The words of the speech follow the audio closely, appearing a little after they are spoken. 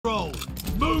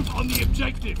on the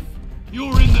objective.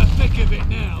 You're in the thick of it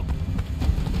now.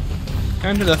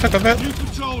 Into the thick of it. New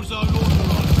control zone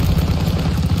authorized.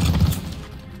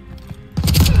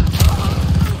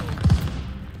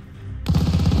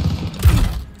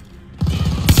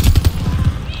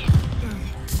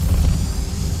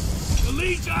 The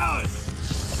lead's ours.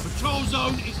 Control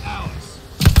zone is ours.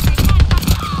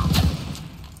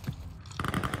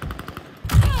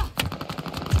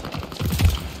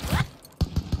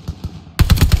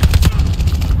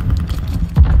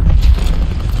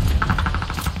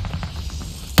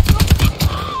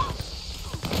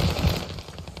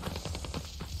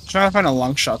 Trying to find a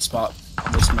long shot spot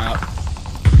on this map.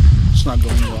 It's not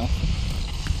going well.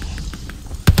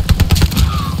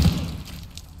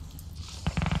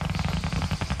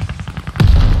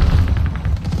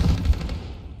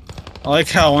 I like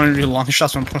how I want to do long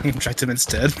shots when I'm playing objective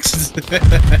instead.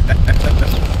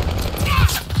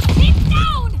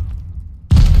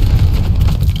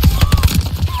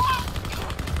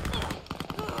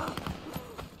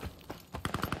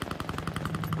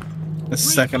 The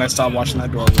second I stop watching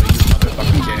that doorway, you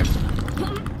motherfucking game.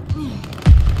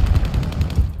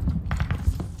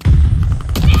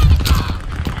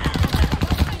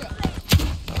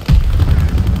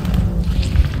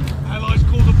 Allies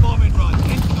call the bombing run.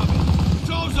 Incoming.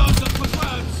 Control zones up for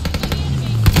grabs.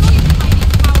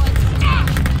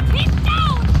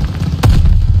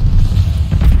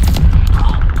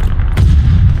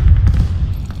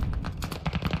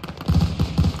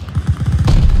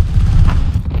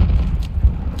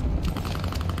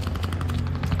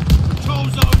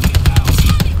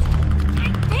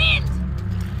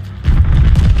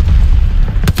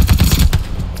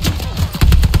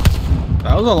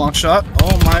 That was a long shot.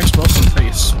 Oh my explosive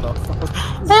face. The fuck was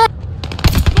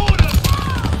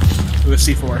Ooh, a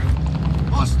C4.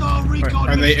 Hostile recon.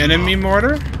 Are they enemy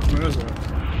mortar? What is it?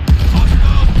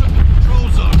 Hostile control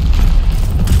zone.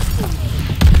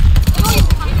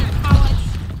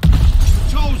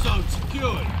 Control zone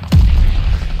secured.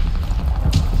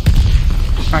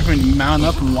 I'm going to mount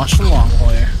up and watch the long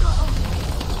play.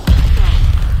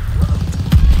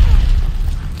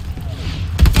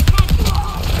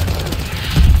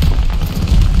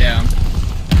 Damn.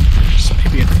 So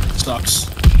maybe it sucks.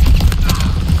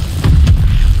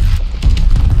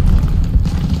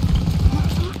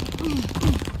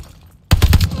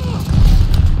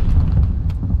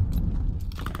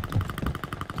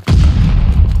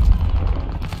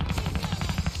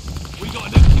 We got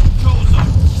an empty control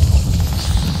zone.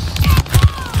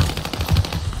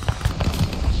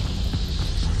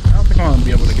 I don't think I'm going to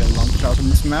be able to get a long shot on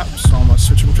this map, so I'm going to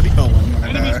switch over to the Owen when I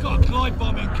Enemy's die. got a glide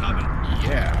bomb incoming.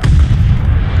 Yeah.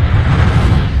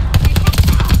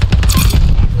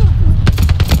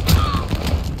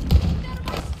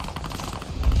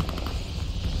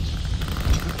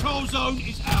 Control zone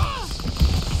is ours.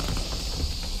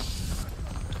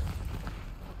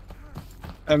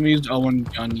 I haven't used Owen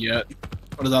gun yet.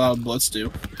 What does All Out Blitz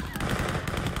do?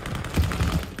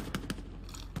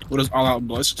 What does All Out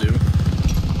Blitz do?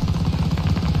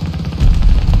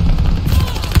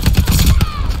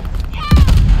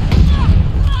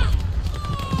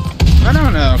 I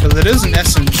don't know, because it is an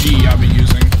SMG I'll be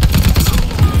using.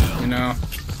 You know.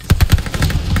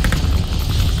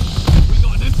 We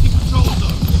got an empty control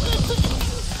zone.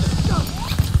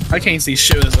 I can't see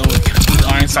shit with this Owen gun. This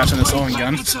iron sights on this Owen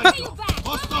gun.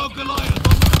 Hostile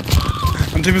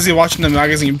Goliath. I'm too busy watching the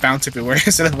magazine bounce everywhere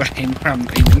instead of aiming where I'm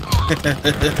aiming.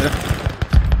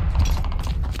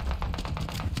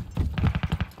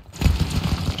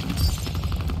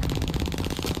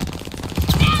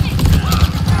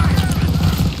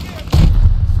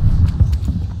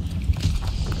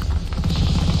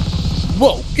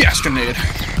 Whoa, gas grenade.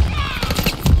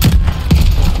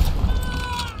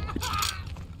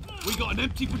 We got an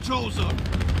empty patrol zone.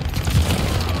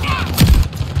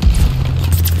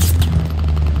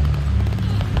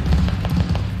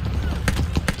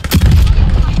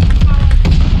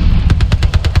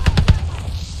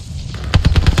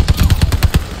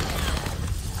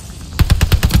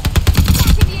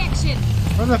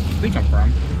 Where the f did he come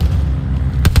from?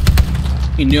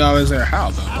 He knew I was there. How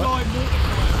though? What?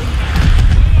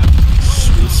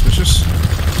 Suspicious.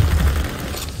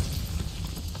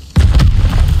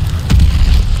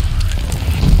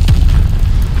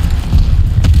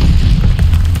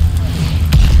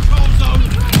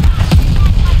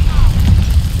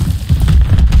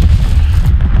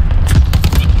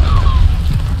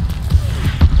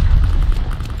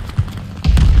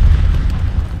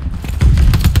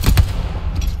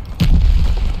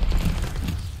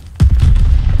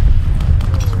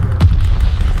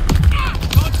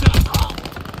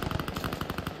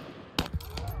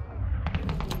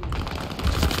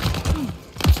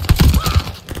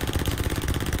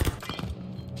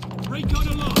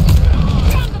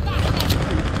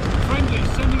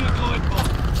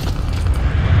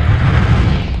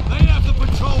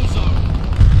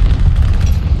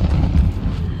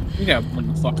 Yeah,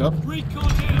 bring the fuck up.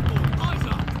 Recon airborne. Eyes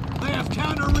up. They have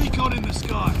counter recon in the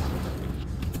sky.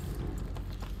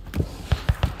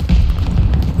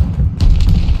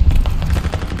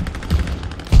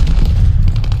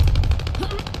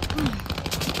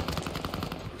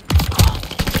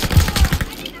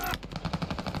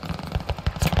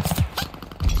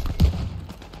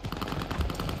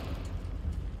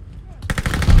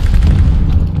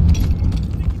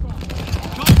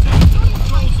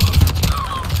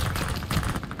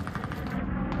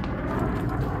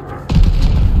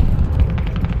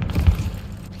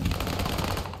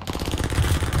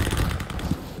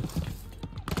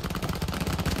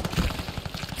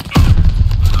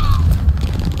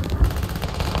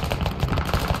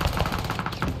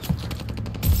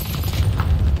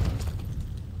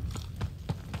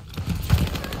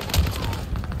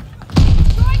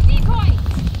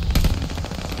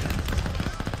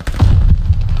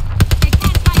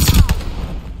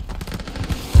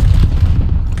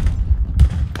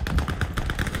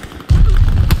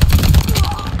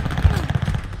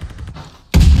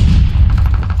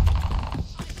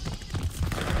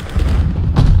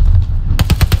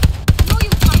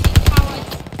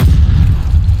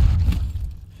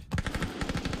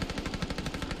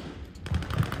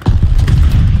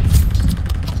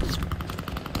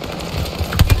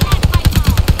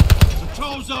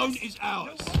 Zone is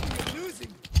ours.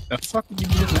 The fuck did you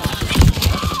do that?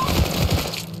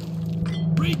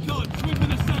 Recon, swim in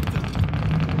the sector.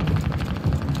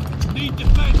 Need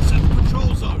defense at the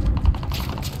patrol zone.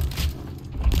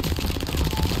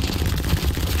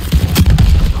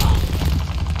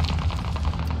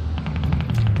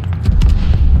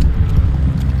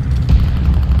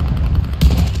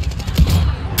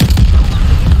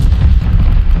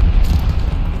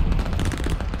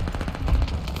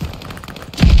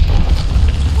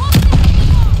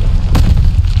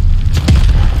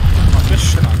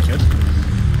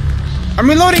 I'm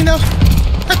reloading now.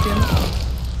 God damn it.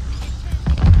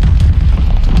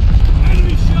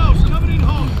 Enemy shells coming in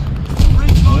hot.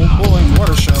 Oh boy,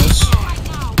 water shells.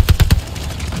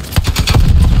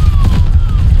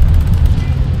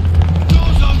 Door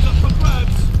zones up for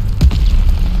grabs.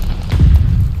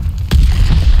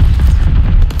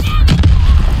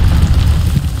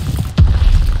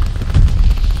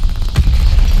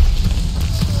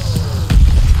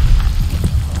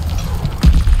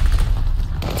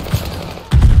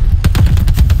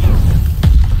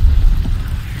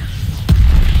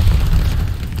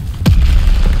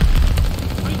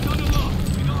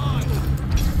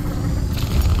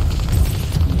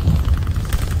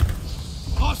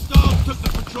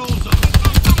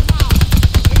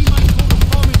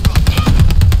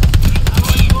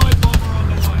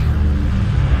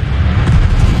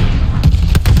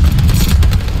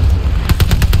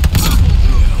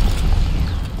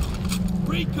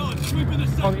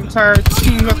 Oh, the entire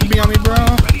team got to be on me, bro.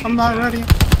 I'm not ready.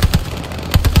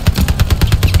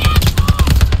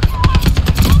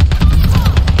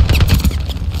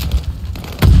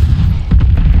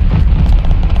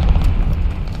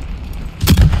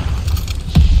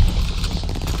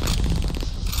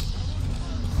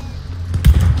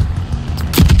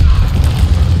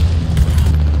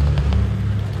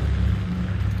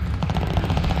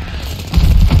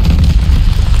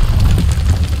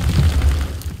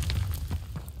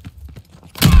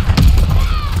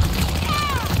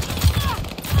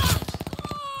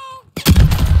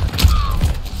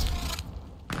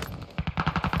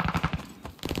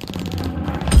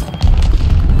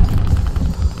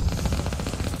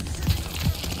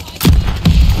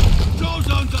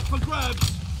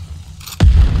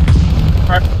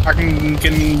 Alright, I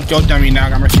can go dummy now, I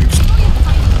got my troops.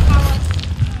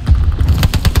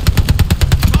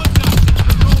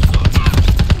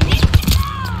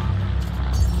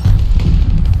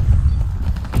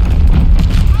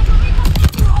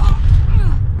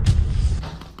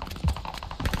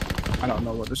 I don't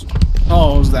know what this is.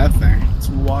 Oh, it was that thing. It's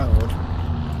wild.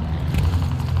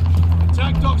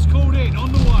 Attack dogs called in,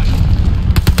 on the way.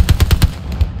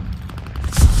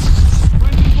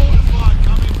 Friendly border fire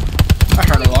coming. I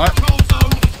heard a lot. Control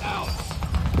zone is ours.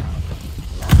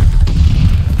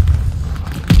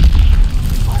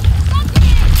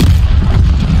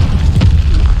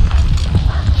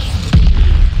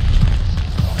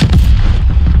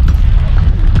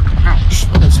 Ouch,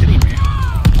 what is hitting me?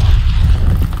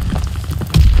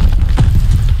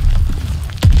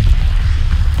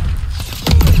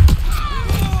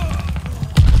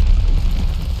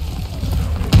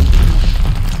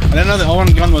 I didn't know the Owen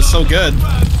gun was so good.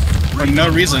 For no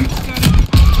reason.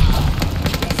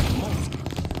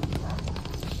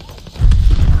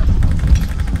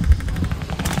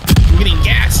 I'm getting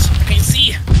gassed.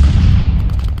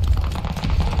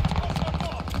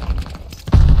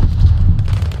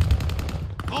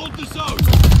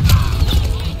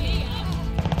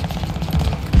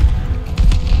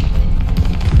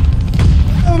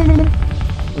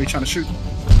 trying to shoot?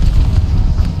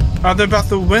 Oh, they're about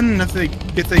to win if they keep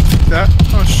that.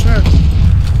 Oh shit.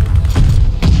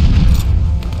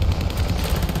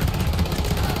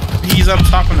 He's up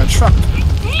top in the truck.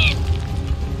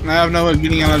 And I have no way of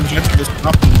getting on objective this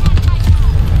problem.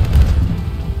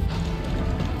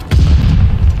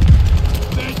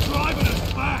 They're driving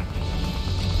us back.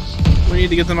 We need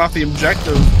to get them off the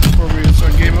objective before we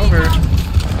start game over.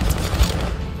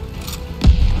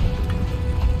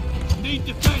 Need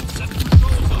defense at the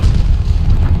control zone.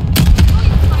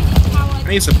 I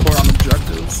need support on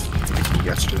objective. Like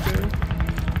yesterday.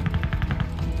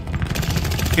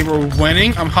 Okay, we're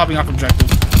winning. I'm hopping off objective.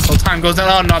 So time goes down.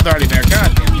 Oh no, they're already there.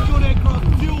 God damn it. Got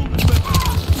aircraft fuel and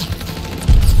weapons.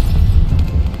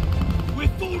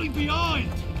 We're falling behind.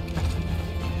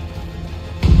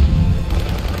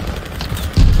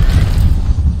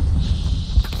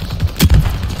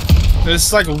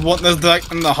 There's like one. There's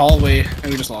like in the hallway,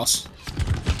 and we just lost.